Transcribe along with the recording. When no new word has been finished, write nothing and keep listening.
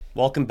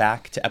Welcome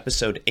back to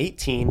episode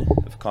 18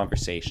 of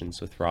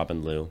Conversations with Rob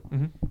and Lou.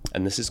 Mm-hmm.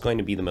 And this is going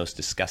to be the most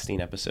disgusting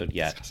episode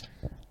yet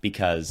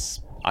because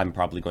I'm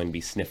probably going to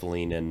be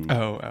sniffling and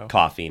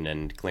coughing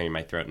and clearing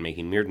my throat and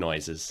making weird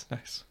noises.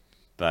 Nice.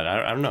 But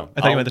I don't know.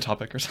 I thought you meant the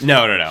topic or something.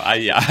 No.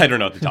 I don't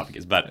know what the topic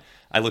is, but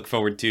I look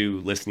forward to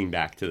listening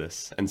back to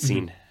this and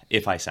seeing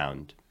if I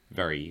sound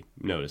very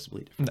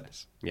noticeably different.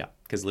 Nice. Yeah,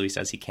 because Louis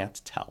says he can't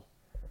tell.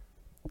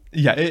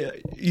 Yeah,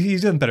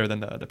 he's done better than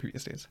the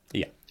previous days.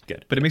 Yeah,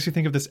 good. But it makes me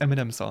think of this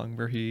Eminem song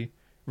where he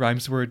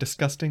rhymes the word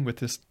disgusting with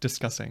this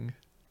discussing.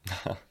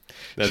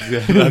 That's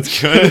good.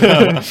 That's good.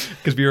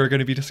 Because we are going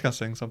to be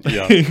discussing something.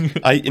 Yeah.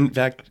 In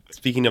fact,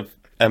 speaking of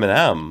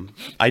Eminem,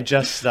 I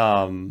just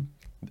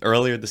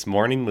earlier this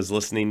morning was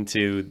listening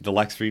to the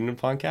Lex Friedman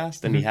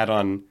podcast, and he had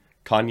on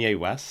Kanye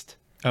West.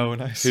 Oh,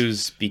 nice.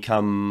 Who's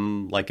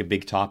become like a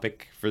big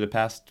topic for the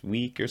past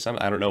week or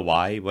something. I don't know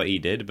what he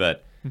did,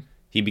 but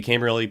he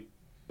became really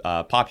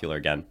popular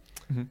again.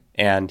 Mm-hmm.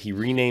 And he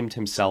renamed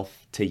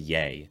himself to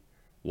Ye.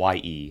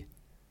 Y-E.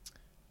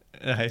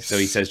 Nice. So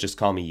he says, just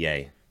call me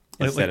Ye.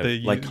 Instead of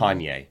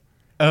Kanye.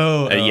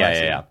 Oh,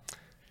 yeah.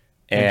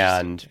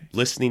 And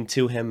listening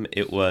to him,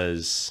 it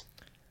was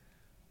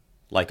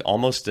like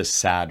almost a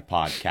sad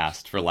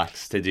podcast for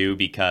Lex to do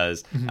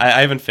because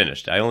I haven't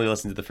finished. I only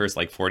listened to the first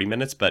like 40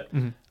 minutes, but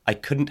I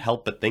couldn't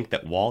help but think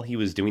that while he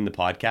was doing the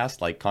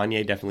podcast, like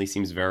Kanye definitely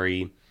seems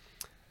very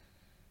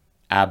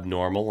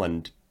abnormal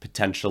and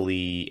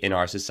potentially in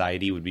our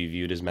society would be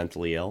viewed as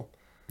mentally ill.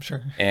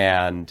 Sure.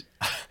 And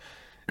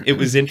it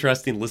was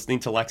interesting listening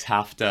to Lex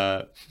have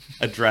to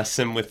address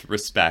him with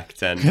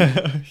respect and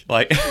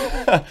like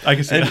I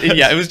can see that.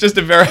 Yeah, it was just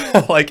a very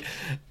like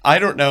I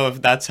don't know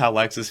if that's how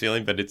Lex is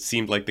feeling, but it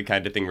seemed like the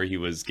kind of thing where he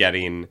was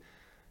getting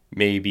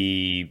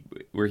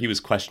where he was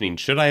questioning,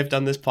 should I have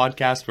done this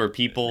podcast where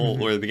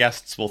people or the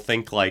guests will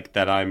think like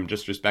that I'm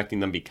just respecting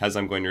them because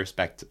I'm going to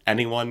respect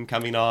anyone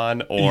coming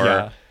on,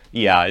 or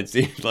yeah it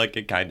seemed like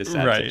a kind of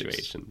sad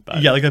situation.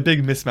 But yeah, like a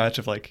big mismatch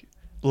of like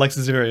Lex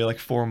is a very like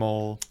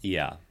formal,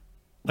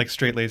 like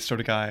straight-laced sort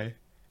of guy,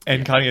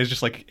 and Kanye is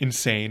just like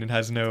insane and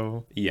has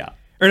no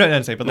or not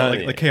insane, but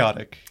like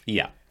chaotic.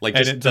 Yeah, like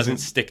just doesn't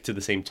stick to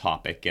the same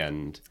topic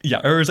and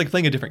or it's like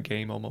playing a different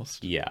game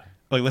almost. Yeah,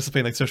 like let's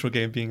play like social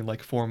game, being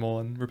like formal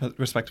and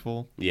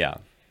respectful. Yeah,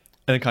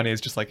 and then Kanye is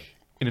just like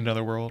in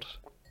another world.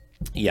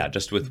 Yeah,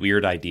 just with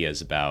weird ideas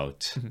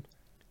about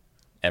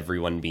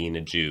everyone being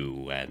a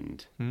Jew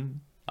and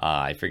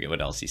I forget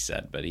what else he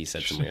said, but he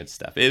said some weird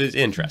stuff. It was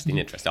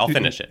interesting. I'll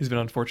finish it. He's been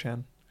on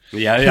 4chan.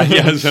 Yeah.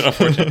 He's been on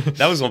 4chan.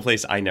 That was one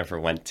place I never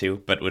went to,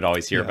 but would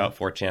always hear about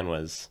 4chan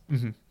was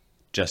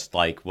just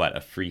like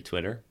a free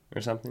Twitter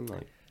or something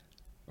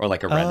or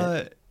like a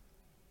Reddit.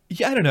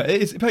 I don't know.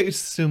 It's probably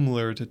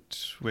similar to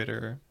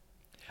Twitter.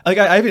 Like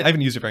I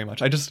haven't used it very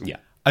much. I've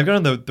gone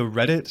on the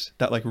Reddit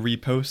that like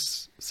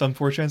reposts some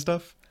 4chan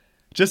stuff,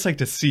 just like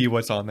to see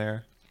what's on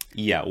there.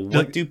 Yeah,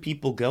 what do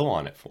people go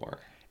on it for?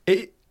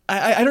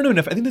 I don't know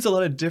enough. I think there's a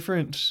lot of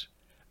different.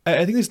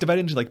 I think it's divided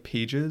into like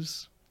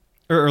pages,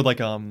 or like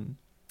like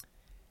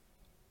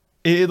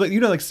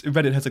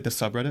Reddit has like the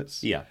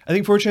subreddits. Yeah, I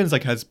think 4chan is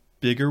like has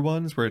bigger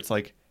ones where it's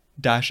like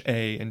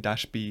 -A and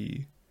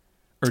 -B,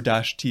 or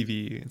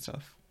 -TV and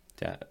stuff.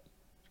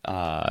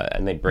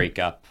 And they break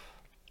up.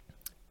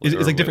 It's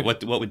like different.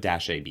 What would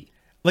 -A be?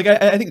 Like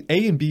I think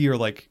A and B are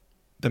like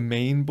the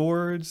main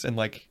boards, and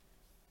like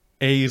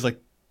A is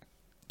like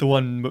the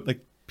one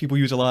like people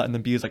use a lot, and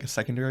then B is like a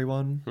secondary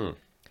one.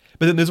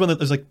 But then there's one that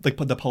there's like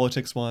the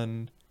politics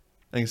one.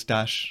 I think it's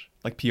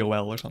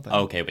POL or something.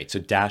 Okay, wait. So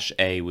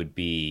 -A would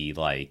be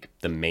like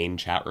the main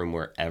chat room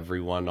where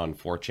everyone on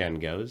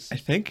 4chan goes? I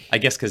think. I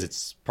guess because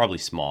it's probably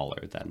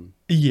smaller than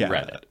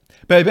Reddit.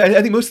 But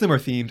I think most of them are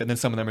themed, and then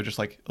some of them are just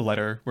like a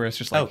letter, where it's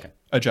just like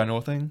a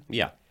general thing.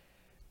 Yeah.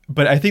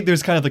 But I think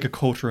there's kind of like a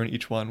culture in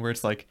each one, where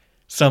it's like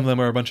some of them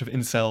are a bunch of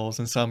incels,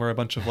 and some are a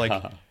bunch of like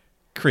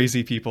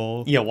crazy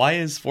people. Yeah, why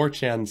is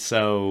 4chan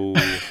so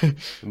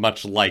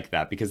much like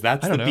that? Because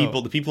that's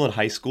the people in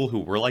high school who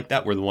were like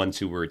that were the ones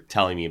who were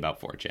telling me about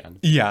 4chan.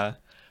 Yeah.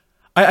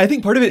 I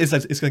think part of it is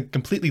that it's like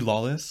completely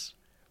lawless,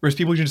 whereas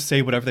people can just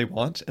say whatever they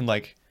want, and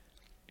like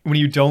when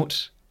you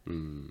don't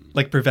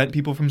like prevent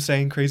people from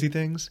saying crazy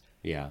things,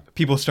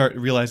 people start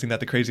realizing that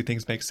the crazy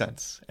things make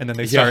sense, and then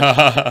they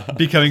start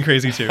becoming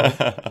crazy too.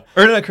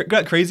 Or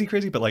not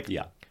crazy, but like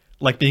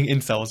like being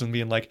incels and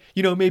being like,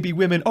 maybe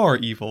women are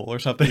evil or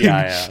something.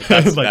 Yeah.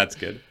 That's, like, that's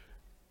good.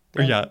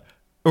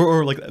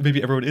 Or like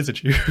maybe everyone is a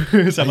Jew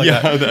or something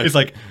like that. It's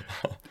like,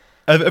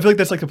 I feel like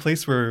that's like a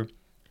place where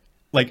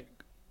like,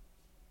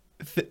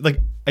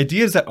 like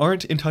ideas that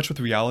aren't in touch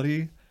with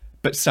reality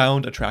but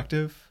sound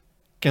attractive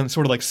can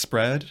sort of like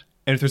spread.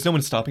 And if there's no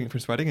one stopping it from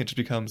spreading, it just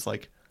becomes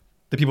like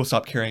the people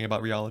stop caring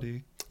about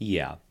reality.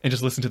 Yeah. And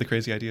just listen to the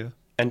crazy idea.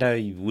 And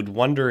I would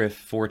wonder if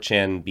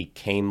 4chan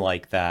became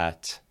like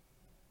that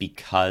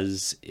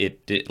because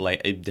it did,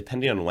 like,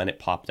 depending on when it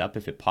popped up,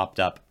 if it popped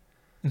up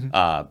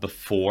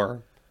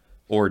before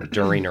or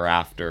during or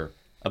after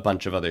a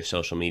bunch of other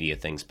social media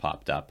things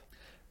popped up.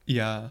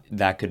 Yeah.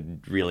 That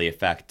could really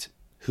affect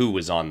who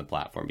was on the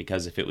platform,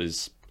 because if it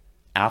was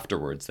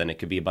afterwards, then it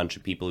could be a bunch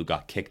of people who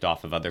got kicked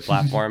off of other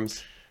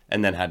platforms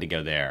and then had to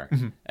go there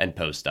and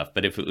post stuff.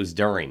 But if it was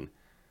during,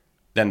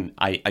 then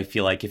I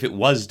feel like if it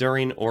was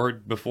during or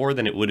before,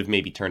 then it would have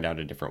maybe turned out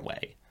a different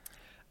way.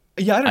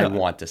 Yeah, I don't know. I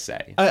want to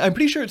say. I'm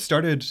pretty sure it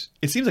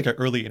seems like an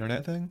early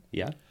internet thing.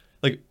 Yeah.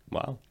 Like,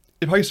 wow.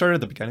 It probably started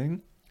at the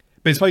beginning,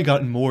 but it's probably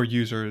gotten more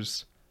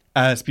users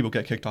as people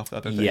get kicked off the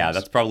other things. Yeah,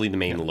 that's probably the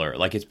main lure.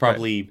 Like, it's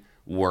probably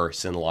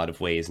worse in a lot of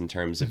ways in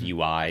terms of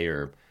UI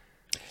or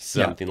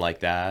something like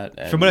that.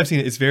 And from what I've seen,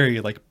 it's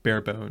very like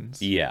bare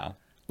bones. Yeah.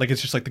 Like,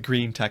 it's just like the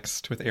green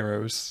text with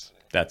arrows.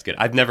 That's good.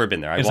 I've never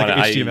been there. It's like an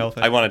HTML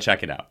thing. I want to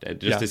check it out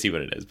just to see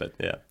what it is. But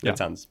that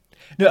sounds.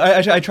 No,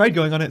 I tried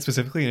going on it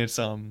specifically, and it's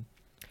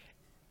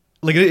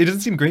like it doesn't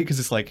seem great because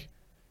it's like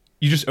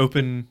you just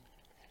open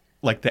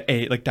like the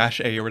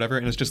 -A or whatever,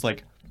 and it's just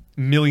like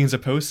millions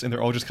of posts, and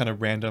they're all just kind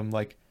of random.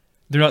 Like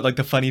they're not like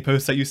the funny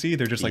posts that you see.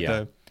 They're just like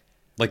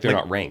they're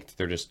not ranked.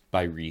 They're just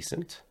by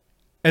recent.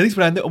 At least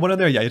when I'm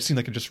there, yeah, it seemed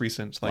like a just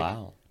recent. Like,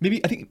 wow. Maybe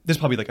I think there's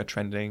probably like a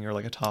trending or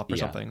like a top or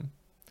something.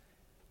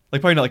 Like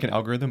probably not like an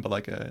algorithm, but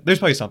like there's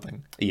probably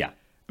something. Yeah.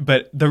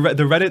 But the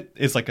Reddit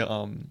is like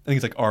I think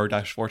it's like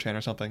r-4chan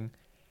or something,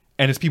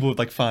 and it's people would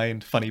like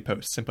find funny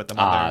posts and put them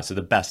on there. So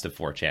the best of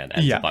 4chan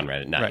ends up on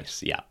Reddit. Nice.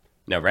 Right. Yeah.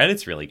 No,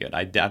 Reddit's really good.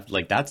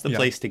 Like that's the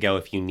place to go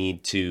if you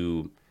need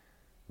to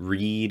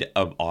read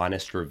an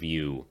honest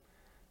review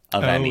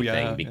of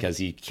anything, because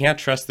you can't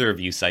trust the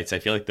review sites. I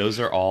feel like those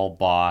are all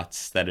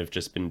bots that have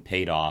just been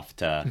paid off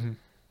to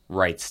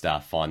write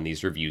stuff on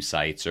these review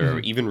sites, or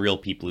even real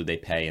people who they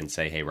pay and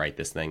say, hey, write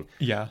this thing.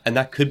 Yeah. And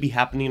that could be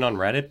happening on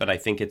Reddit, but I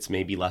think it's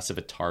maybe less of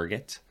a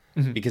target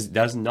because it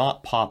does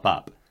not pop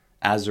up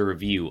as a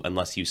review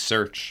unless you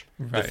search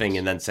the thing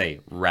and then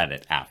say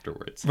Reddit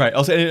afterwards. Right.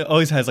 Also, it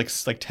always has like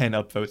 10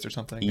 upvotes or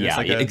something. Yeah,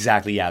 like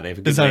exactly. Yeah, they have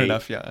a good it's way. Not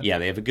enough. Yeah. Yeah,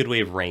 they have a good way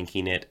of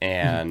ranking it,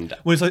 and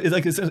well,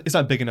 it's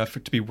not big enough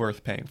to be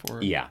worth paying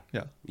for. Yeah.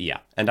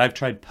 And I've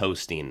tried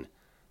posting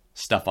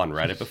stuff on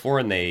Reddit before,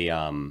 and they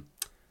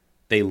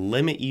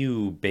limit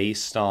you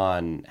based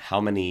on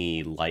how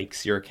many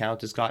likes your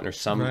account has gotten, or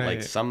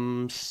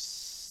some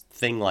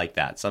thing like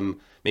that.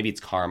 Maybe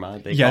it's karma.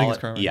 They call I think it.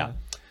 It's karma. Yeah.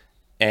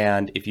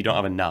 And if you don't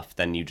have enough,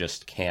 then you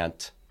just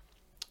can't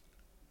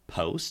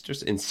post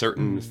just in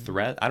certain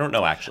thread. I don't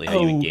know actually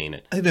how you would gain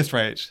it. I think that's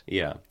right.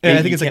 Yeah. And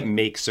I think you it's can't like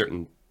make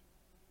certain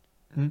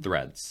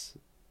threads.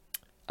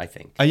 I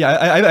think. I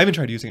haven't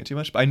tried using it too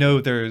much, but I know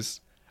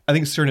I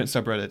think certain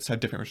subreddits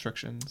have different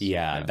restrictions.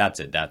 Yeah. That's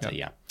it.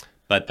 Yeah.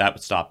 But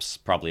that stops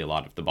probably a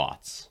lot of the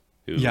bots.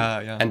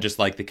 And just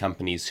like the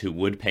companies who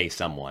would pay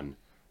someone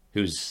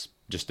who's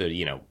just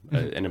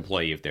an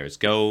employee of theirs,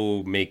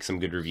 go make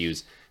some good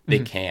reviews. They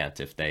can't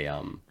if they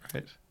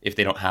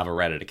don't have a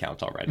Reddit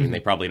account already, and they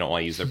probably don't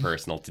want to use their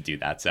personal to do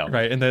that. So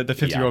and the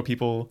 50-year-old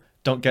people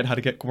don't get how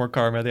to get more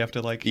karma. They have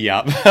to like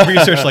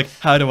research like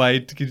how do I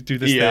do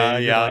this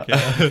thing?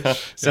 Yeah.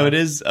 So it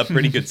is a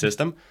pretty good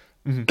system.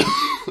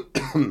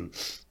 Hopefully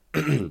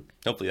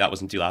that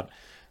wasn't too loud.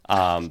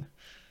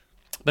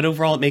 But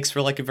overall, it makes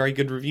for like a very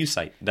good review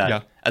site.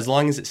 That as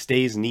long as it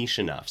stays niche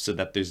enough so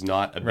that there's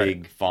not a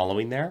big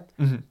following there,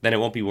 then it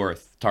won't be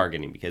worth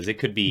targeting, because it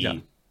could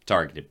be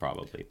targeted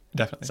probably.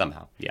 Definitely.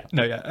 Somehow. Yeah.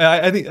 No, yeah.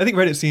 I think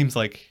Reddit seems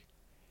like,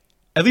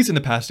 at least in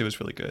the past, it was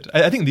really good.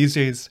 I think these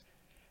days,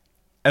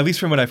 at least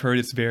from what I've heard,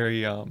 it's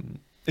very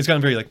it's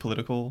gotten very like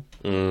political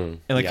and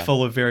like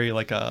full of very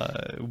like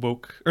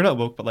woke, or not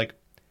woke, but like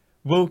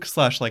woke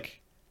 / like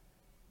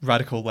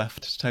radical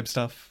left type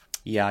stuff.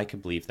 Yeah, I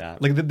could believe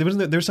that. Like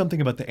there's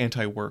something about the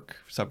anti-work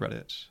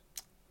subreddit.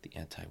 The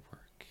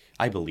anti-work.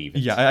 I believe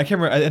it. Yeah, I can't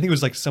remember. I think it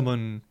was like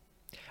someone.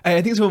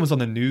 I think someone was on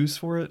the news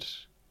for it.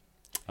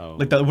 Oh.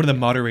 Like one of the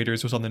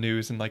moderators was on the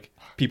news, and like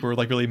people were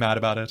like really mad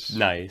about it.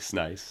 Nice.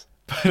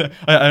 But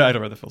I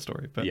don't know the full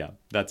story. But yeah,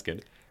 that's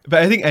good.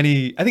 But I think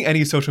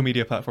any social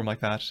media platform like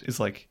that is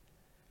like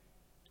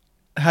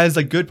has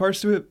like good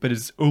parts to it, but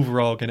is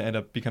overall going to end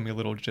up becoming a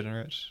little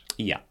degenerate.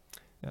 Yeah.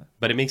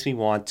 But it makes me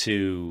want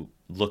to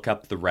look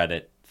up the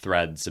Reddit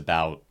threads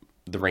about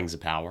the Rings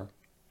of Power,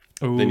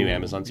 the new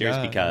Amazon series,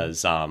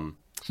 because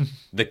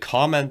the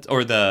comment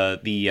or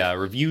the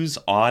reviews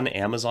on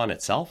Amazon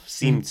itself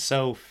seemed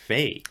so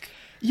fake.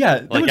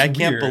 Yeah, like I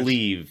can't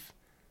believe.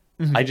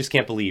 I just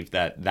can't believe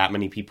that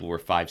many people were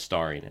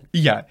 5-starring it.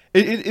 Yeah,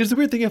 it's a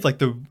weird thing of like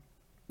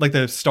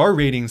the star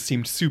ratings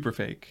seemed super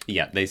fake.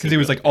 Yeah, because it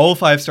was like all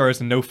 5 stars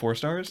and no 4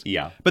 stars.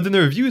 Yeah, but then the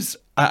reviews,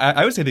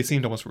 I would say they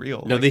seemed almost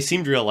real. No, they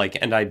seemed real. Like,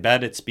 and I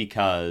bet it's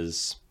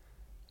because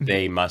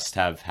they must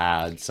have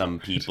had some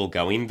people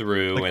going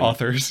through like and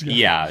authors.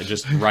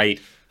 Just write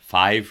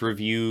 5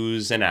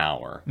 reviews an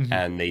hour,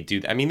 and they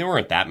do. I mean, there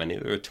weren't that many.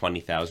 There were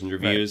 20,000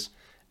 reviews. Right.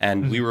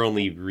 And we were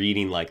only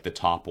reading like the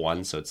top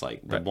ones, so it's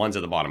like the ones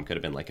at the bottom could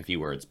have been like a few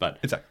words, but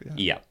exactly.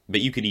 Yeah, but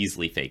you could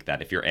easily fake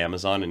that if you're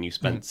Amazon and you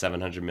spent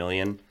 $700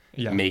 million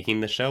making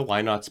the show.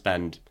 Why not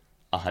spend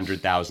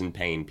 100,000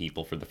 paying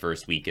people for the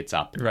first week it's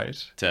up,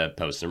 to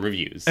post some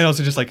reviews, and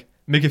also just like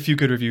make a few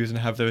good reviews and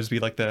have those be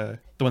like the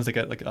ones that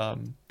get like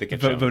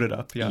voted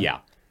up.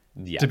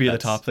 Yeah, to be at the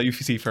top that you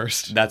see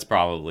first. That's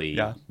probably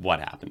what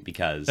happened,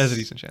 because there's a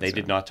decent chance they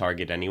did not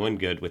target anyone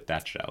good with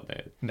that show.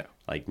 No.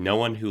 Like, no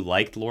one who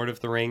liked Lord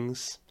of the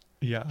Rings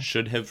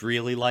should have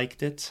really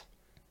liked it.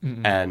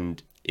 Mm-mm.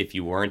 And if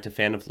you weren't a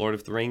fan of Lord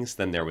of the Rings,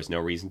 then there was no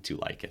reason to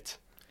like it.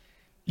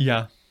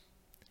 Yeah.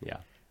 Yeah.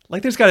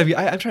 Like, there's got to be...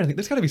 I'm trying to think.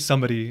 There's got to be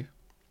somebody...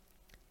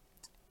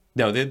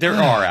 No, there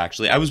are,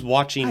 actually. I was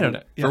watching... I don't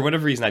know. Yeah. For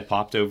whatever reason, I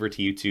popped over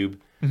to YouTube.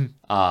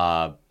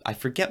 Mm-hmm. I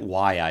forget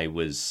why I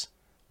was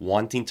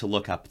wanting to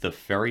look up the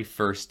very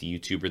first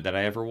YouTuber that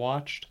I ever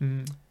watched.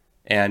 Mm-hmm.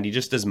 And he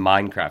just does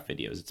Minecraft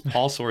videos. It's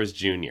Paul Soares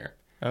Jr.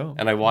 Oh.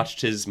 And I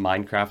watched his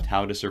Minecraft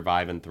How to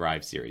Survive and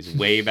Thrive series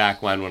way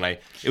back when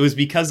it was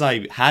because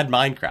I had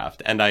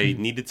Minecraft and I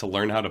needed to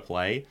learn how to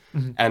play,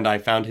 and I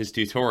found his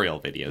tutorial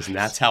videos, and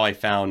that's how I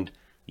found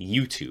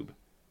YouTube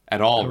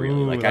at all,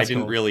 really. Like, I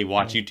didn't really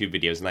watch YouTube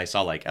videos, and I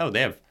saw, like, oh,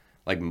 they have,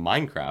 like,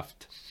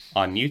 Minecraft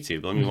on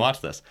YouTube. Let me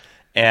watch this.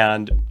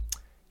 And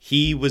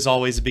he was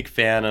always a big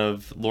fan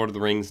of Lord of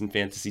the Rings and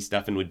fantasy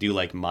stuff, and would do,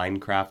 like,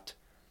 Minecraft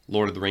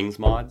Lord of the Rings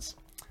mods.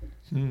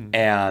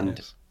 And...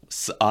 Yes.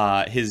 Some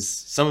of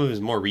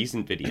his more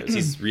recent videos,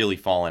 he's really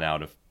fallen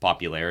out of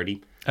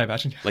popularity. I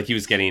imagine. Like, he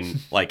was getting,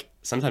 like,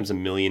 sometimes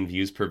 1 million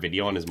views per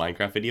video on his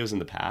Minecraft videos in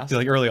the past. Yeah,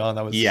 like, early on,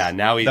 that was... Yeah,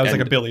 now that was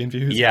like 1 billion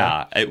views.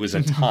 Yeah, it was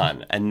a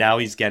ton. And now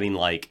he's getting,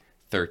 like,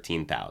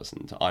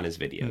 13,000 on his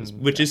videos,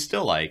 which is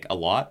still, like, a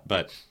lot,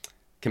 but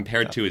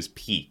compared to his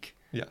peak,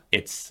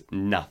 it's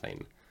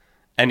nothing.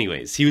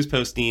 Anyways, he was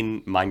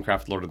posting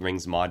Minecraft Lord of the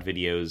Rings mod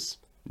videos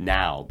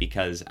now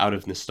because out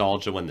of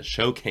nostalgia when the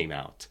show came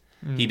out,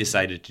 he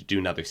decided to do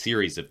another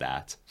series of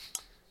that.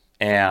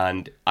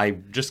 And I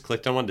just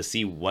clicked on one to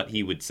see what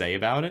he would say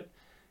about it.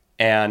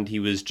 And he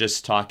was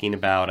just talking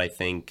about, I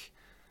think,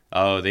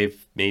 oh,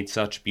 they've made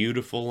such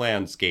beautiful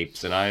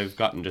landscapes, and I've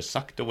gotten just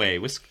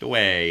whisked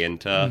away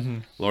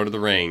into Lord of the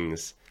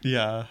Rings.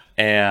 Yeah.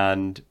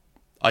 And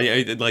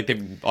I like,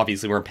 they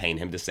obviously weren't paying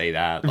him to say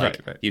that.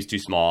 Like, right. He was too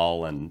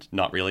small and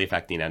not really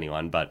affecting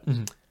anyone. But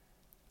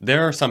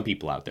there are some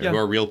people out there who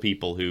are real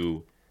people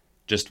who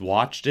just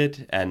watched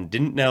it and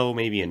didn't know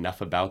maybe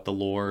enough about the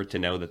lore to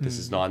know that this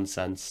is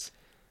nonsense.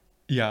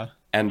 Yeah.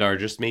 And are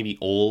just maybe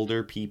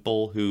older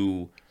people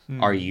who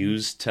are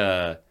used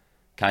to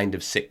kind of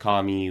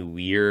sitcom-y,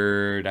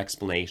 weird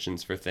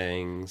explanations for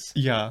things.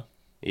 Yeah.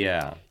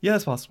 Yeah. Yeah,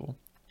 that's possible.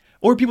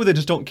 Or people that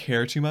just don't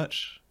care too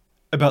much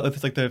about,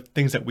 like, the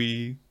things that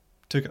we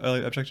took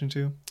objection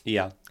to.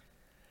 Yeah.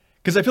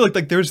 Because I feel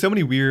like there's so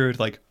many weird,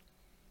 like,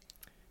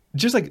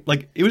 just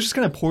like it was just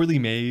kind of poorly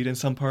made in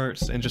some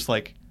parts, and just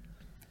like,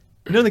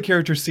 none of the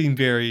characters seem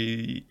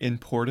very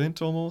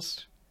important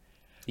almost.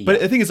 Yeah.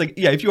 But I think it's like,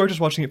 if you are just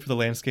watching it for the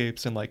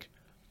landscapes and like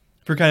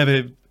for kind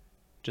of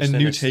a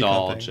new take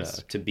on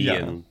things, to be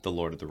in the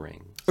Lord of the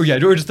Rings. Oh yeah,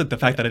 or just the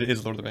fact that it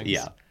is Lord of the Rings.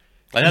 Yeah,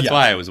 and that's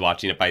why I was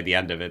watching it. By the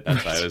end of it,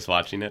 that's why I was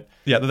watching it.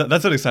 Yeah,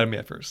 that's what excited me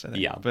at first. I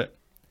think. Yeah,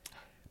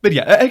 but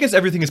yeah, I guess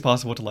everything is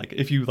possible to like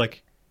if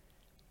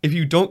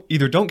you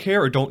don't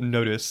care or don't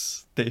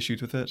notice the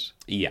issues with it.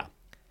 Yeah.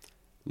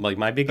 Like,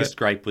 my biggest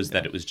gripe was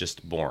that it was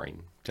just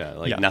boring.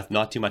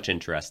 Not too much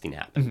interesting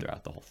happened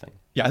throughout the whole thing.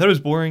 Yeah, I thought it was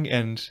boring,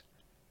 and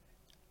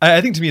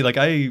I think to me, like,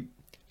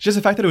 just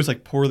the fact that it was,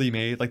 like, poorly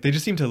made, like, they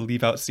just seem to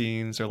leave out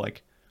scenes or,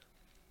 like,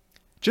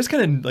 just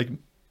kind of, like,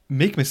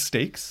 make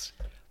mistakes.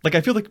 Like,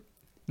 I feel like,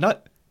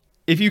 not,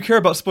 if you care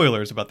about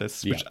spoilers about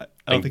this, which I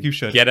don't think you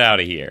should. Get out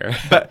of here.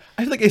 But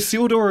I feel like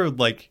Isildur,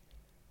 like,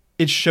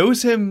 it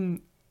shows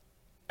him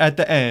at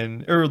the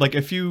end, or, like,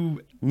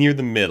 near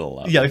the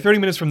middle of like 30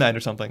 minutes from the end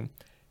or something.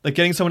 Like,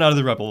 getting someone out of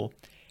the rubble.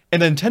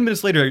 And then 10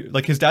 minutes later,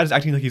 like, his dad is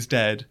acting like he's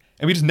dead.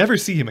 And we just never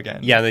see him again.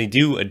 Yeah, they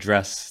do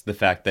address the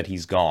fact that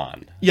he's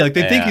gone. Yeah, like,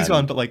 they think he's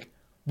gone, but, like,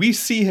 we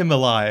see him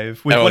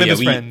alive with one of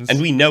his friends.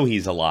 And we know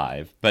he's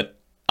alive, but...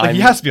 Like, he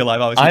has to be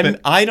alive,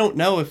 obviously. I don't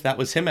know if that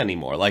was him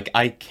anymore. Like,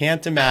 I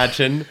can't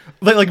imagine...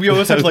 like we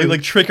almost have to,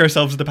 like trick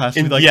ourselves in the past.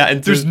 And be like,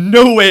 and there's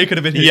no way it could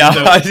have been him. Yeah,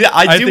 so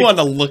I do want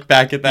to look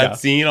back at that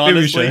scene,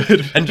 honestly,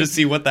 and just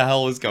see what the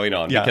hell was going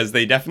on. Yeah. Because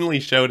they definitely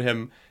showed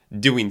him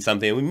doing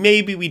something.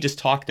 Maybe we just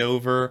talked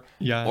over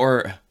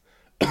or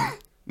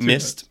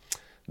missed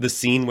the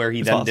scene where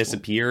he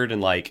disappeared,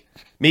 and like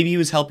maybe he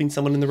was helping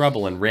someone in the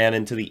rubble and ran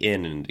into the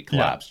inn and it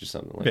collapsed or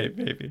something like that.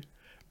 Maybe.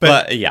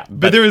 But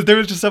there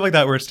was just stuff like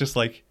that where it's just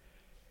like,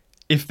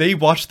 if they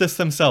watched this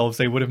themselves,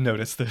 they would have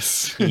noticed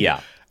this.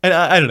 Yeah. And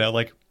I don't know,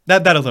 like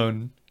that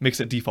alone makes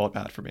it default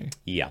bad for me.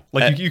 Yeah.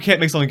 Like you can't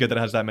make something good that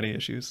has that many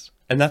issues.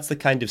 And that's the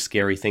kind of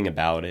scary thing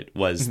about it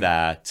was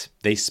that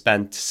they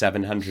spent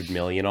 $700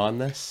 million on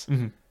this.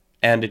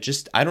 And it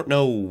just, I don't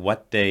know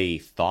what they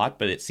thought,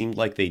 but it seemed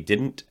like they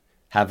didn't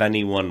have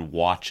anyone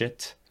watch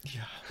it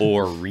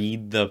or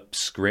read the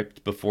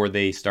script before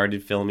they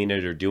started filming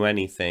it or do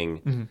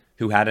anything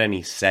who had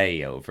any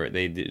say over it.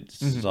 They did,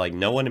 like,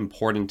 no one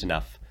important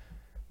enough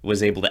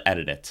was able to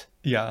edit it.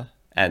 Yeah.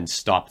 And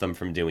stop them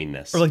from doing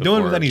this. Or like no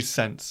one with any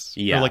sense.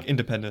 Yeah. Or like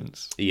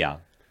independence. Yeah.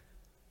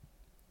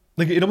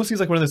 Like it almost seems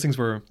like one of those things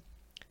where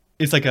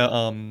it's like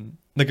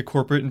a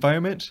corporate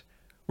environment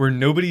where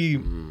nobody,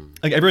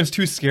 like everyone's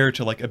too scared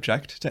to like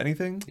object to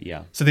anything.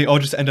 Yeah. So they all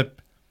just end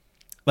up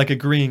like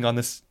agreeing on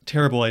this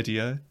terrible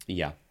idea.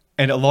 Yeah.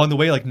 And along the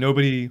way, like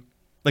nobody,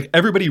 like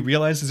everybody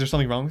realizes there's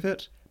something wrong with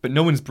it, but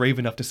no one's brave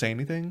enough to say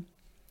anything.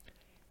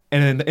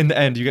 And in the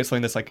end, you get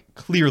something that's like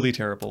clearly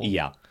terrible.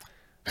 Yeah.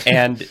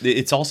 And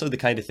it's also the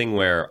kind of thing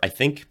where I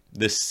think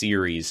this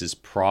series is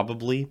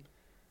probably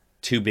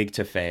too big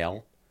to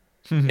fail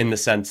in the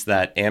sense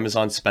that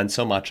Amazon spent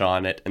so much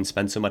on it and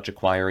spent so much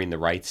acquiring the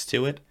rights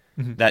to it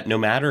that no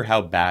matter how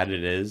bad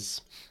it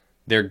is,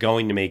 they're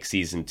going to make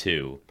season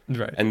 2.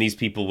 Right. And these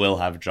people will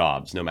have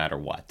jobs no matter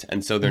what.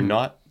 And so they're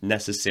not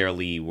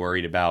necessarily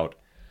worried about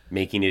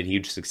making it a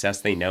huge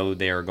success. They know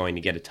they are going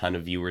to get a ton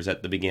of viewers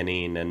at the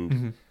beginning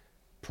and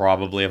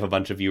probably have a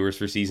bunch of viewers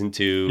for season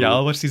 2. Yeah,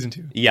 I'll watch season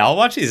 2. Yeah, I'll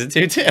watch season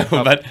 2 too.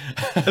 But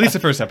at least the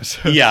first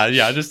episode.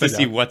 yeah, just to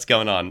see what's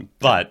going on.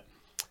 But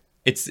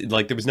it's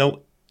like there was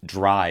no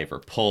drive or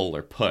pull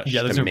or push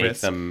to make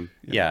them,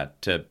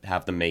 to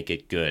have them make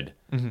it good.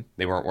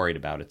 They weren't worried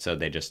about it. So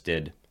they just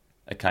did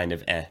a kind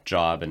of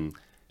job and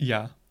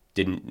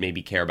didn't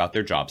maybe care about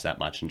their jobs that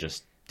much and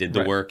just did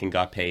the work and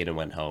got paid and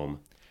went home.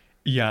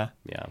 Yeah.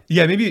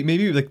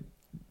 Maybe like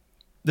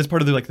that's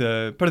part of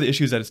the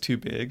issue is that it's too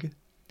big.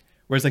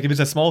 Whereas like if it's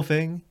a small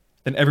thing,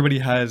 then everybody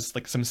has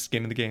like some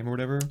skin in the game or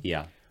whatever.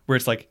 Yeah. Where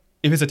it's like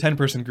if it's a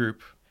 10-person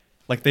group,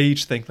 like they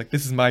each think like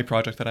this is my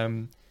project that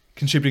I'm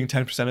contributing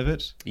 10% of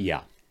it.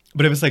 Yeah.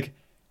 But if it's like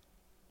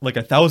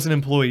 1,000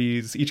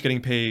 employees each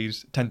getting paid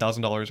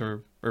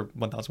 $10,000 or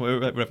 1,000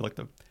 whatever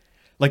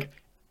like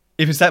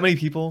if it's that many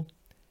people,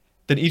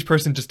 then each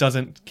person just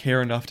doesn't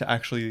care enough to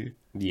actually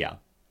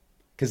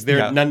because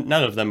none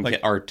of them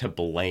are to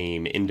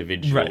blame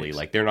individually. Right.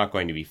 Like they're not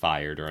going to be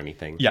fired or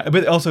anything. Yeah,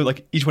 but also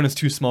like each one is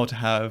too small to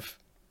have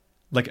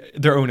like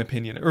their own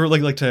opinion or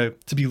like to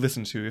be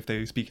listened to if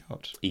they speak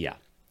out. Yeah.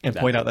 And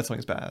point out that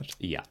something's bad.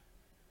 Yeah.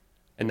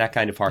 And that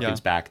kind of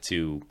harkens back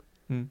to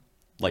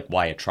like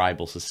why a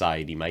tribal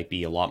society might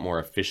be a lot more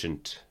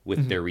efficient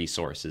with their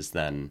resources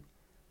than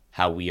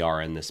how we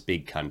are in this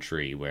big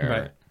country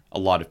where a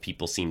lot of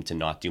people seem to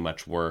not do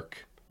much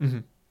work.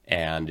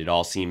 And it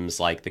all seems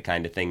like the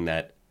kind of thing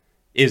that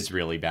is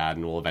really bad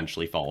and will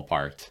eventually fall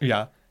apart.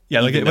 Yeah.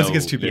 Yeah, like once it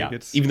gets too big. Yeah,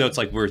 even though it's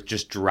like we're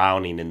just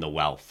drowning in the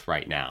wealth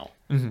right now.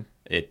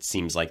 It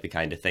seems like the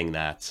kind of thing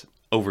that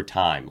over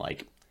time,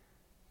 like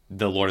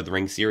the Lord of the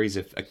Rings series,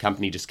 if a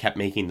company just kept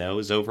making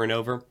those over and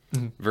over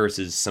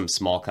versus some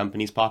small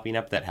companies popping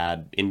up that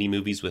had indie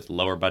movies with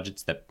lower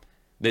budgets that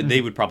they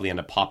would probably end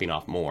up popping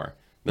off more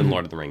than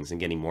Lord of the Rings and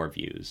getting more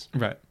views.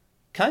 Right.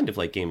 Kind of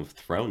like Game of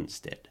Thrones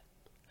did.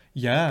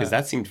 Yeah. Because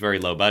that seemed very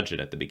low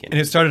budget at the beginning.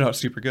 And it started out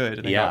super good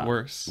and it got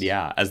worse.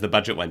 Yeah, as the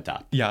budget went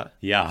up. Yeah.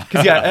 Yeah.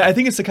 Because I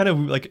think it's the kind of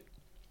like,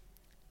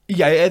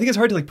 I think it's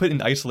hard to like put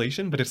in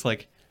isolation, but it's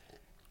like,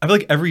 I feel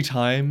like every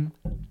time,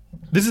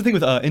 this is the thing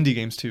with indie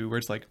games too, where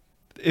it's like,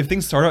 if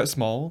things start out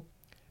small,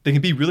 they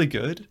can be really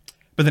good,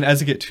 but then as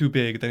they get too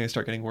big, then they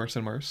start getting worse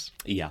and worse.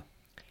 Yeah.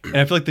 And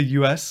I feel like the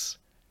US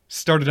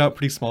started out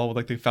pretty small with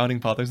like the founding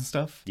fathers and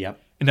stuff. Yep.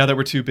 And now that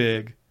we're too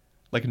big,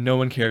 like no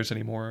one cares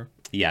anymore.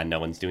 Yeah, no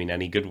one's doing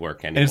any good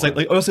work anymore. And it's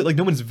like also like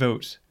no one's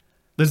vote.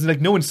 There's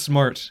like no one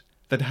smart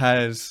that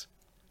has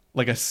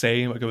like a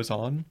say in what goes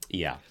on.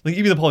 Yeah. Like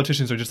even the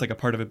politicians are just like a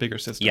part of a bigger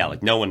system. Yeah,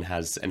 like no one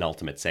has an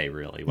ultimate say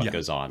really what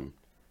goes on.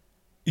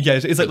 Yeah,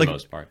 it's like for the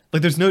most part.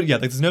 Like there's no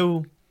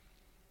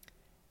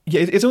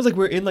it's almost like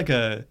we're in like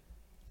a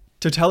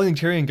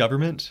totalitarian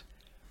government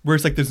where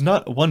it's like there's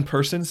not one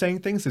person saying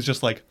things, it's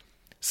just like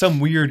some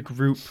weird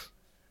group,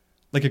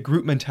 like a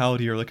group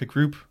mentality or like a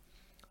group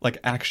like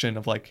action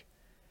of like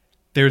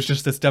there's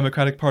just this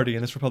Democratic Party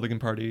and this Republican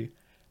Party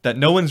that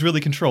no one's really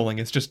controlling.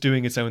 It's just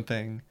doing its own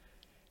thing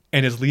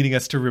and is leading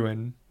us to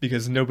ruin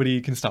because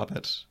nobody can stop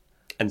it.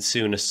 And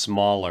soon a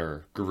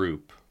smaller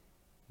group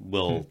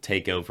will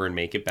take over and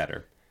make it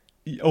better.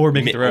 Or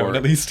make it their own,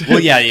 at least. Well,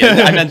 yeah.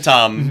 I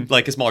meant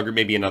like a smaller group,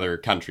 maybe another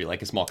country,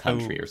 like a small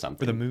country or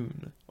something. Or the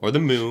moon. Or the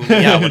moon.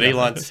 Yeah, when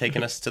Elon's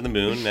taking us to the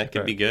moon, that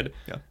could be good.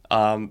 Yeah.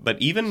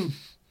 But even...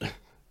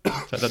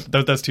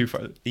 that's too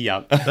far.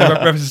 Yeah. That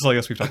references to something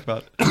else we've talked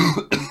about.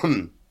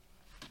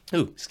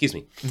 Ooh, excuse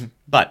me.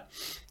 But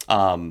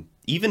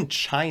even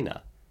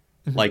China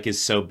like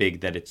is so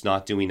big that it's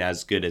not doing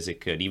as good as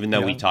it could. Even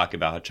though we talk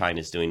about how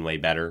China's doing way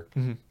better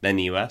than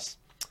the US,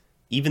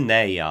 even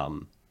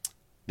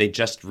they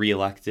just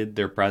reelected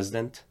their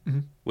president,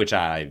 which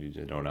I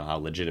don't know how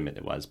legitimate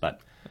it was,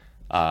 but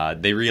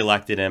they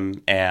reelected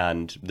him,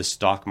 and the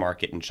stock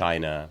market in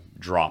China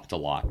dropped a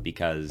lot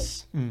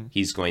because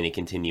he's going to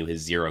continue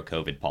his zero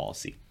COVID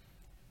policy.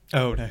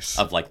 Oh, nice.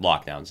 Of like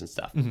lockdowns and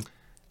stuff.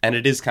 And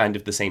it is kind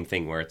of the same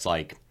thing where it's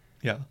like,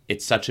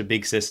 it's such a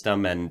big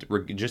system, and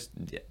just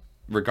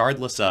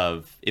regardless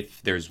of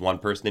if there's one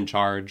person in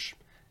charge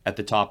at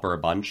the top or a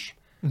bunch,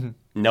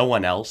 no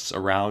one else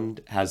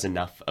around has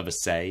enough of a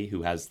say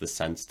who has the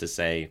sense to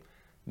say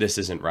this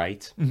isn't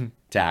right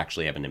to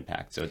actually have an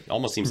impact. So it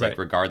almost seems like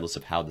regardless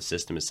of how the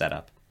system is set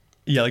up.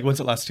 Yeah, like once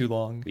it lasts too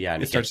long,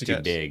 and it starts gets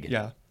too big.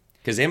 Yeah.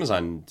 Because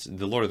Amazon,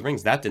 The Lord of the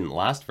Rings, that didn't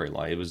last very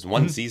long. It was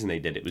one season they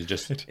did. It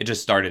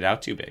just started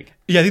out too big.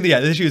 Yeah, I think the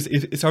issue is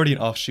it's already an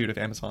offshoot of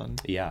Amazon.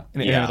 Yeah.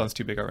 And Amazon's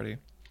too big already.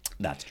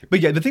 That's true. But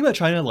yeah, the thing about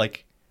China,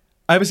 like,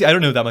 obviously I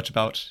don't know that much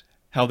about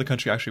how the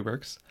country actually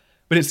works,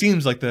 but it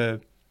seems like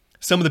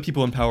some of the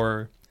people in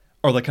power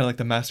are like kind of like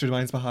the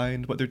masterminds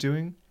behind what they're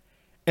doing.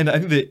 And I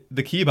think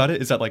the key about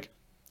it is that like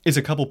it's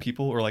a couple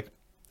people or like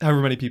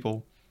however many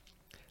people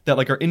that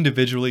like are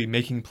individually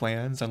making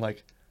plans and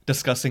like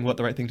discussing what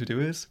the right thing to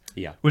do is.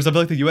 Yeah. Whereas I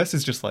feel like the US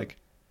is just like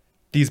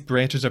these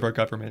branches of our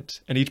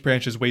government, and each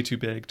branch is way too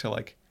big to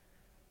like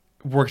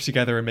work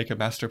together and make a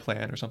master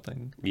plan or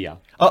something. Yeah.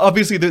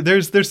 Obviously,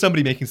 there's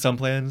somebody making some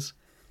plans.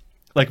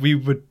 Like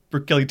we're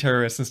killing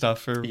terrorists and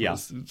stuff, or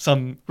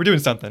we're doing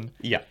something.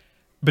 Yeah.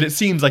 But it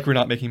seems like we're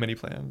not making many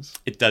plans.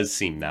 It does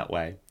seem that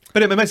way.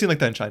 But it might seem like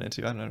that in China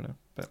too. I don't know.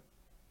 But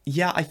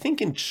yeah, I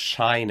think in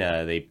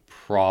China they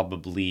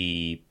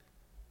probably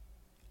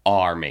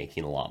are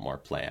making a lot more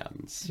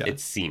plans. Yeah. It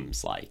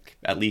seems like,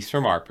 at least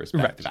from our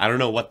perspective. Right. I don't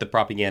know what the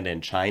propaganda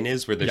in China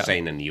is, where they're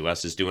saying, "In the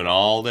U.S. is doing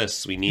all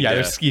this. We need." Yeah,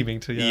 they're scheming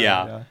to.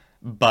 Yeah.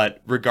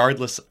 But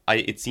regardless,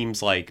 it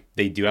seems like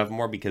they do have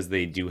more because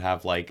they do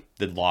have like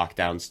the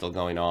lockdown still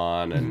going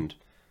on and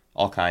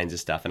all kinds of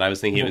stuff. And I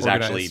was thinking it was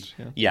actually,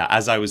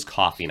 as I was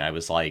coughing, I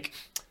was like,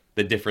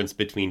 the difference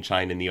between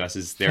China and the U.S.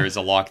 is there is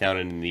a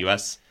lockdown in the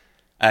U.S.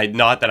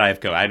 Not that I have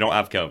COVID. I don't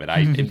have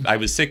COVID. I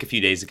was sick a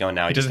few days ago.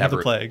 Now I just have the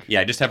plague.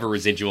 Yeah, I just have a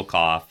residual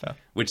cough,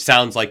 which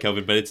sounds like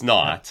COVID, but it's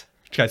not.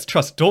 Guys,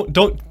 trust. Don't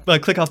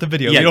click off the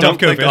video. Yeah, you don't have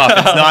click off.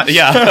 It's not.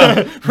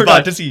 Yeah, we're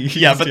not diseased.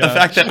 Yeah, but the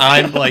fact that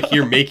I'm like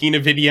you're making a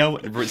video,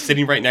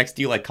 sitting right next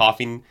to you, like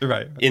coughing,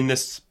 in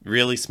this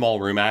really small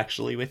room,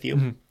 actually with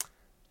you.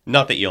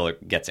 Not that you'll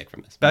get sick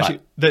from this. But actually,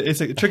 it's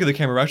a trick of the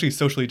camera. We're actually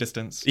socially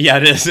distanced. Yeah,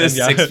 it is. It's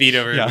 6 feet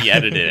over. Yeah. We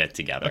edited it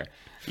together.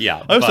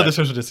 Yeah, I always thought the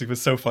social distancing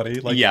was so funny.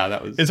 Like, yeah,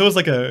 that was. It's almost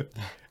like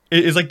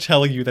it's like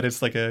telling you that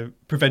it's like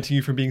preventing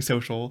you from being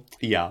social.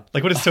 Yeah.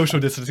 Like, what does social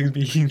distancing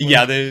mean? Like,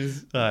 yeah,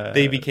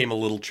 they became a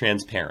little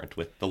transparent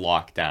with the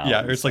lockdown.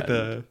 Yeah, it's like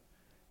the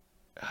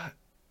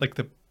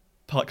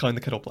pot calling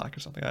the kettle black or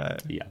something.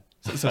 Yeah.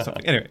 So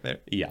something. Anyway,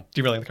 yeah.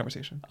 Derailing the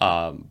conversation.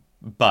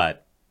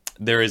 But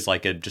there is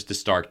like just a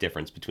stark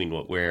difference between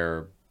what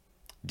we're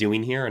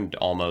doing here and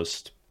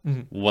almost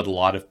what a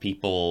lot of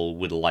people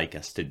would like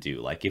us to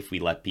do. Like, if we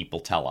let people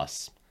tell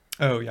us.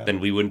 Oh, yeah. Then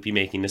we wouldn't be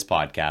making this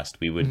podcast.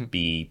 We would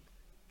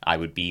I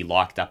would be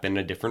locked up in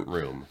a different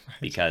room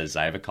because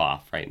I have a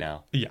cough right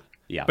now. Yeah.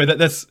 Yeah. But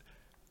that's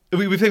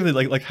we've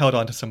thankfully like held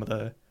on to some of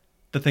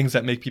the things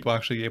that make people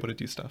actually able to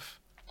do stuff.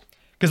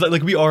 Because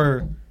like we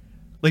don't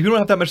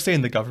have that much say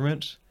in the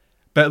government,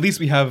 but at least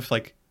we have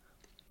like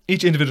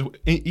each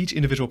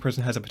individual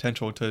person has a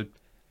potential to,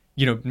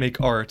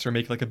 make art or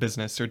make like a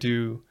business or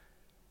do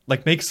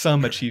like make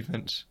some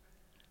achievement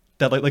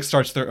that like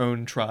starts their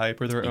own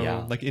tribe or their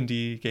own like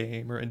indie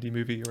game or indie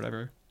movie or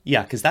whatever.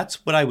 Yeah, because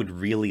that's what I would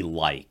really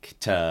like,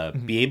 to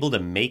be able to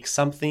make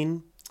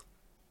something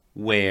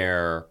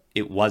where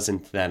it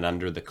wasn't then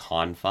under the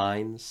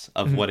confines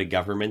of what a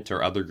government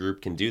or other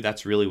group can do.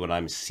 That's really what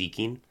I'm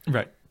seeking.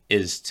 Right.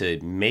 Is to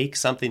make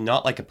something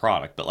not like a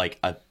product, but like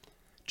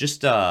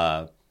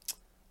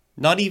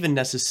not even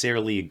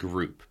necessarily a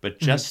group, but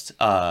just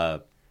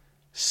a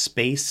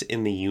space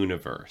in the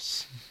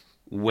universe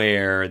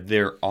where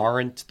there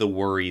aren't the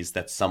worries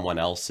that someone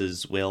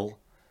else's will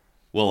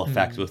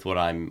affect what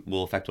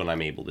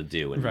I'm able to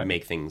do and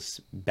make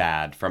things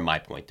bad from my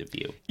point of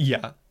view.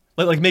 Yeah,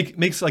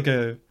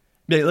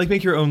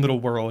 make your own little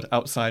world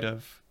outside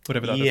of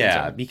whatever the other things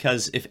are.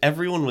 Because if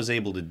everyone was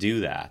able to do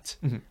that,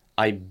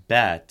 I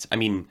bet. I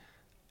mean,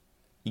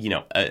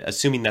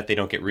 assuming that they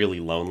don't get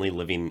really lonely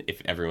living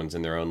if everyone's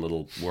in their own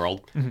little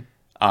world,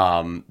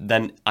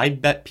 then I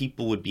bet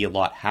people would be a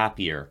lot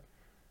happier.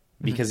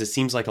 Because it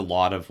seems like a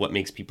lot of what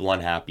makes people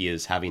unhappy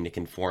is having to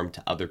conform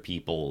to other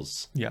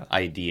people's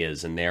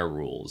ideas and their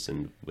rules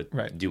and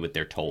do what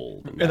they're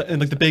told. And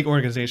like the big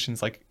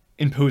organizations like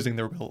imposing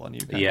their will on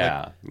you.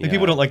 Like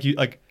people don't like you.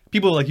 Like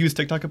people like use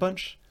TikTok a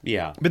bunch.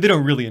 Yeah. But they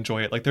don't really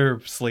enjoy it. Like they're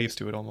slaves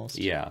to it almost.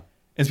 Yeah. And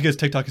it's because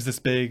TikTok is this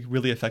big,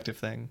 really effective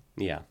thing.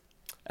 Yeah.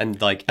 And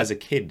like as a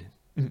kid,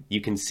 you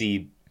can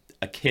see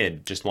a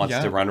kid just wants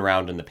to run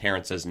around and the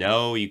parent says,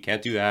 no, you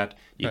can't do that.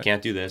 You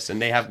can't do this.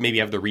 And they maybe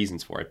have the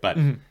reasons for it, but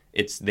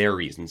it's their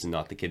reasons and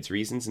not the kids'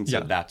 reasons. And so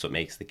that's what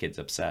makes the kids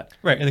upset.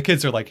 Right. And the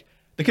kids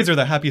are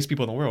the happiest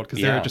people in the world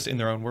because they're just in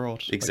their own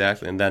world.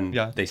 Exactly. And then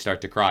they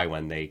start to cry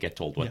when they get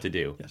told what to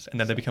do. Yes. And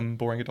then they become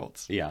boring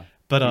adults. Yeah.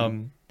 But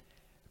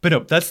no,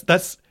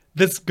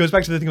 this goes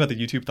back to the thing about the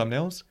YouTube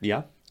thumbnails.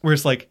 Yeah. Where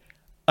it's like,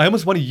 I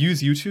almost want to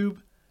use YouTube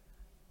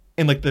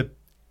and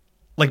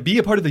be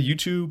a part of the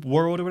YouTube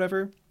world or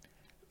whatever,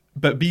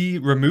 but be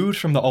removed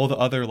from all the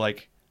other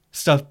like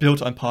stuff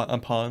built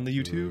upon the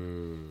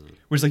YouTube.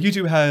 Whereas like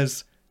YouTube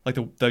has like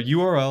the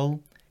URL,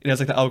 it has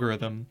like the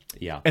algorithm.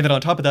 Yeah. And then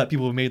on top of that,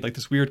 people have made like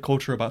this weird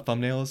culture about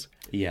thumbnails.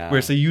 Yeah.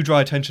 Where say you draw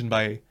attention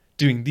by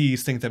doing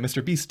these things that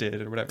Mr. Beast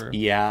did or whatever.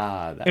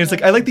 Yeah. And it's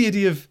like, I like the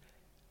idea of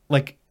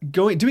like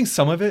doing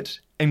some of it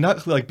and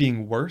not like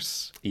being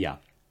worse, Yeah.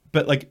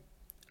 but like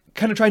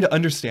kind of trying to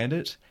understand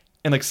it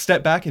and like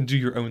step back and do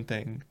your own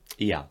thing.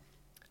 Yeah.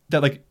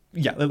 That like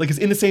it's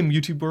in the same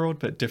YouTube world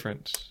but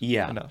different.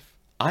 Yeah. Enough.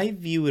 I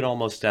view it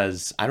almost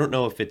as, I don't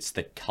know if it's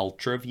the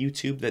culture of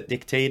YouTube that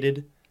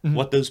dictated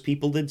what those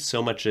people did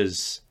so much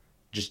as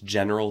just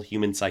general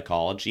human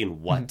psychology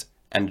and what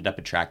ended up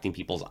attracting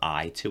people's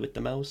eye to it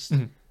the most.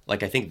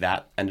 Like, I think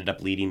that ended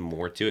up leading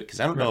more to it, because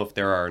I don't know if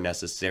there are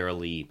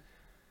necessarily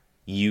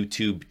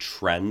YouTube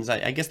trends.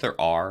 I guess there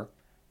are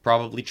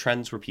probably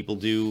trends where people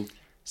do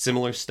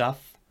similar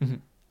stuff.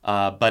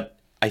 But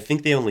I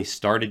think they only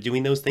started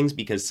doing those things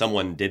because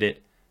someone did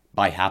it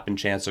by happen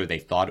chance, or they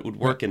thought it would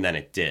work, and then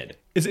it did.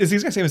 It's the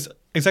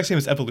exact same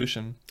as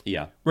evolution.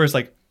 Yeah. Whereas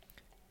like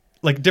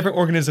different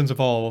organisms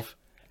evolve,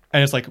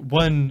 and it's like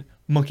one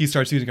monkey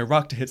starts using a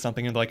rock to hit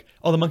something, and like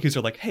all the monkeys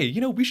are like, hey,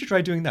 we should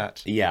try doing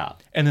that. Yeah.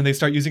 And then they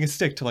start using a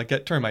stick to like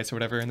get termites or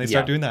whatever, and they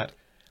start doing that.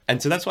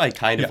 And so that's why I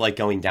kind of like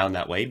going down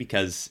that way,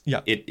 because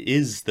it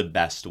is the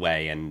best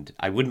way, and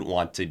I wouldn't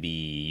want to be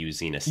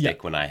using a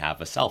stick when I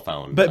have a cell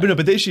phone. But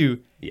the issue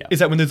is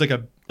that when there's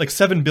like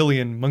 7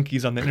 billion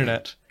monkeys on the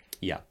internet,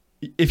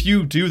 if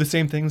you do the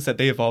same things that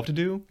they evolved to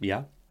do,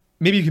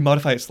 maybe you can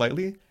modify it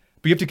slightly,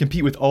 but you have to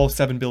compete with all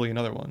 7 billion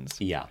other ones.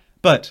 Yeah.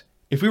 But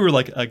if we were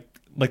like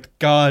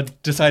God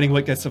deciding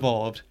what gets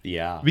evolved,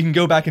 we can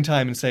go back in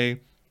time and say,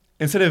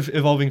 instead of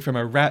evolving from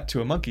a rat to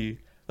a monkey,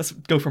 let's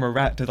go from a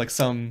rat to like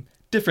some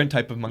different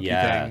type of monkey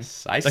thing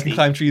that can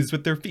climb trees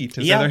with their feet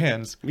instead of their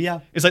hands.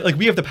 Yeah. It's like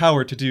we have the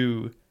power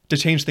to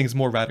change things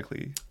more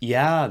radically.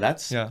 Yeah,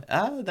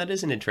 that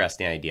is an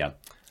interesting idea.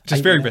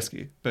 Just very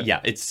risky. But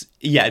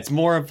it's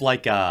more of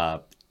like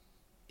a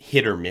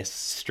hit or miss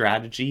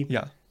strategy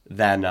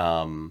than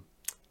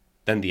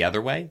the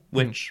other way,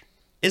 which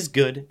is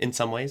good in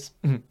some ways,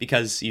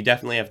 because you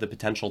definitely have the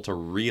potential to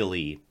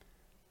really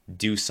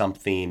do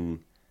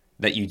something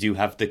that you do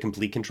have the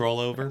complete control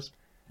over.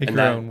 Make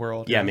your own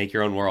world. Yeah, make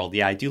your own world.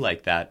 Yeah, I do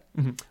like that.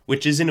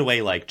 Which is in a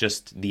way like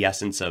just the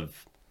essence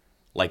of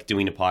like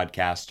doing a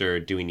podcast or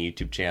doing a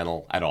YouTube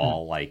channel at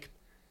all. Like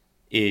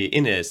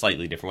in a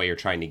slightly different way, you're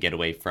trying to get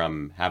away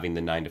from having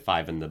the 9 to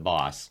 5 and the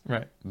boss.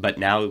 Right. But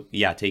now,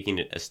 taking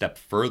it a step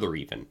further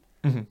even.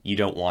 You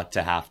don't want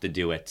to have to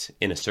do it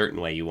in a certain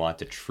way. You want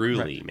to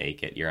truly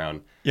make it your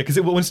own. Yeah, because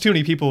once too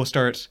many people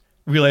start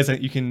realizing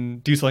that you can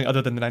do something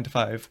other than the 9 to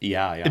 5,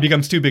 it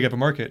becomes too big of a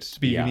market to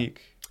be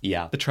unique.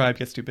 Yeah. The tribe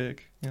gets too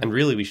big. Yeah. And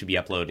really, we should be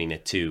uploading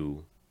it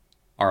to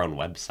our own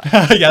website.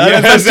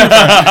 That's super.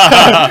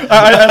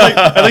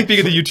 I like being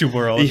in the YouTube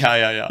world.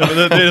 Yeah.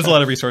 There's a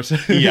lot of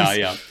resources. Yeah.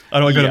 I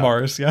don't want to go to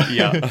Mars.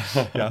 Yeah.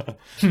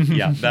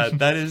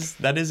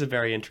 That is a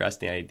very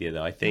interesting idea,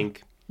 though. I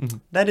think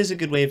that is a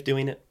good way of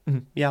doing it.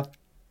 Yeah.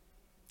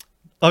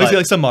 Obviously,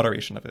 like some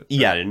moderation of it.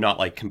 Yeah, not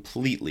like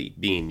completely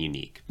being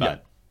unique,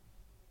 but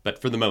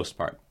for the most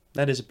part,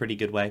 that is a pretty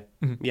good way.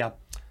 Yeah.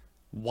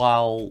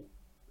 While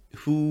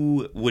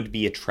who would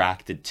be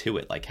attracted to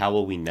it? Like, how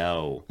will we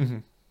know?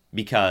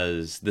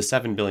 Because the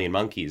 7 billion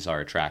monkeys are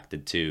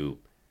attracted to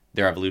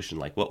their evolution.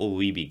 Like, what will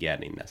we be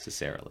getting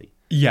necessarily?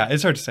 Yeah,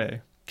 it's hard to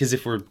say. Because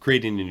if we're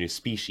creating a new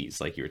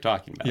species, like you were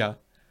talking about. Yeah.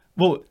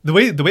 Well, the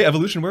way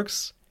evolution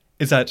works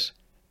is that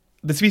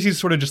the species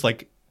sort of just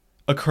like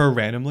occur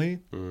randomly,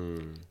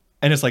 and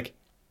it's like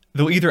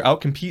they'll either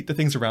outcompete the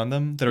things around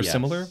them that are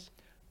similar,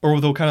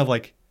 or they'll kind of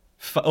like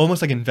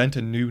almost like invent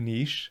a new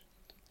niche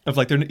of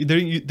like they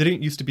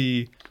didn't used to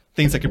be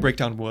things that could break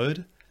down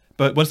wood,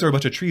 but once there were a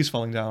bunch of trees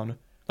falling down,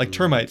 like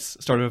termites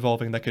started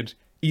evolving that could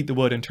eat the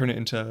wood and turn it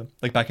into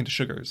like back into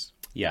sugars.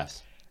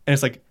 Yes. And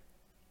it's like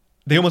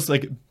they almost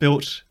like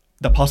built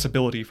the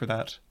possibility for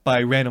that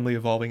by randomly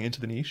evolving into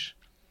the niche.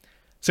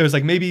 So it's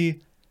like maybe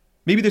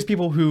there's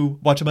people who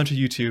watch a bunch of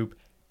YouTube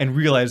and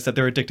realize that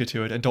they're addicted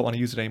to it and don't want to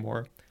use it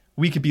anymore.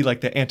 We could be like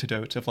the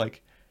antidote of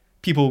like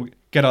people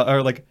get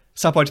or like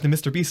stop watching the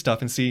Mr. Beast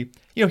stuff and see,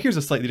 here's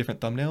a slightly different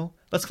thumbnail.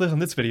 Let's click on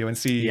this video and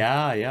see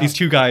these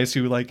two guys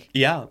who like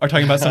are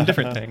talking about some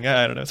different thing.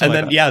 I don't know. And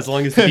then, as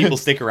long as the people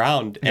stick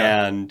around.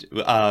 And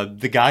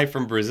the guy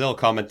from Brazil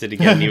commented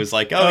again. He was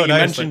like, you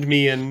mentioned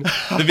me in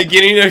the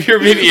beginning of your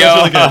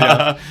video.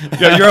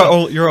 That's really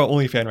good, you're our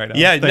only fan right now.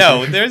 Yeah,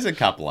 there's a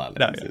couple of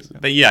them.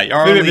 But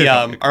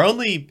our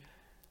only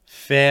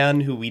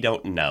fan who we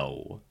don't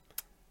know.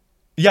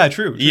 Yeah,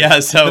 true. Yeah,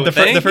 so the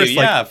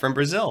first, from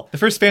Brazil. The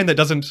first fan that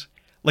doesn't...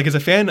 like, is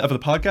a fan of the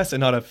podcast and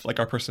not of like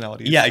our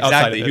personalities. Yeah,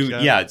 exactly.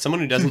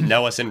 Someone who doesn't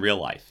know us in real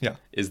life.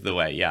 Is the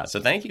way. Yeah.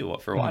 So thank you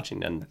for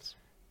watching and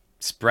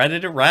spread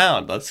it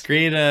around. Let's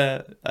create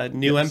a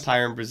new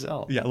empire in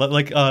Brazil. Yeah,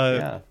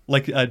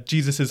 like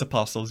Jesus's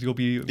apostles. You'll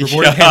be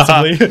rewarded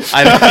handsomely.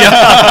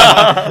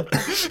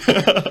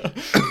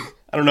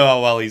 I don't know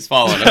how well he's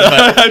following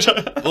us,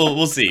 but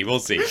we'll see. We'll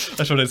see.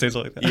 I should say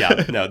something like that.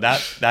 Yeah, no,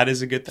 that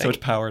is a good thing. So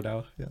much power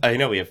now. Yeah. I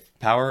know we have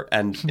power,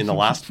 and in the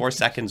last 4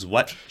 seconds,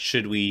 what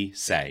should we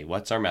say?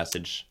 What's our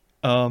message?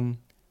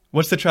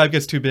 Once the tribe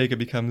gets too big, it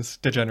becomes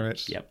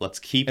degenerate. Yep, let's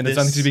keep and this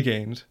there's nothing to be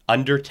gained.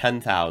 Under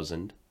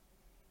 10,000.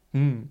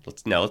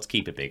 Let's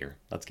keep it bigger.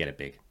 Let's get it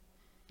big.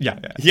 Yeah.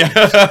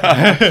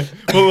 Yeah.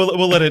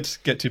 we'll let it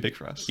get too big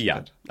for us. Yeah.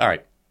 But All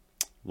right.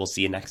 We'll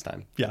see you next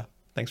time. yeah.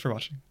 Thanks for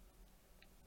watching.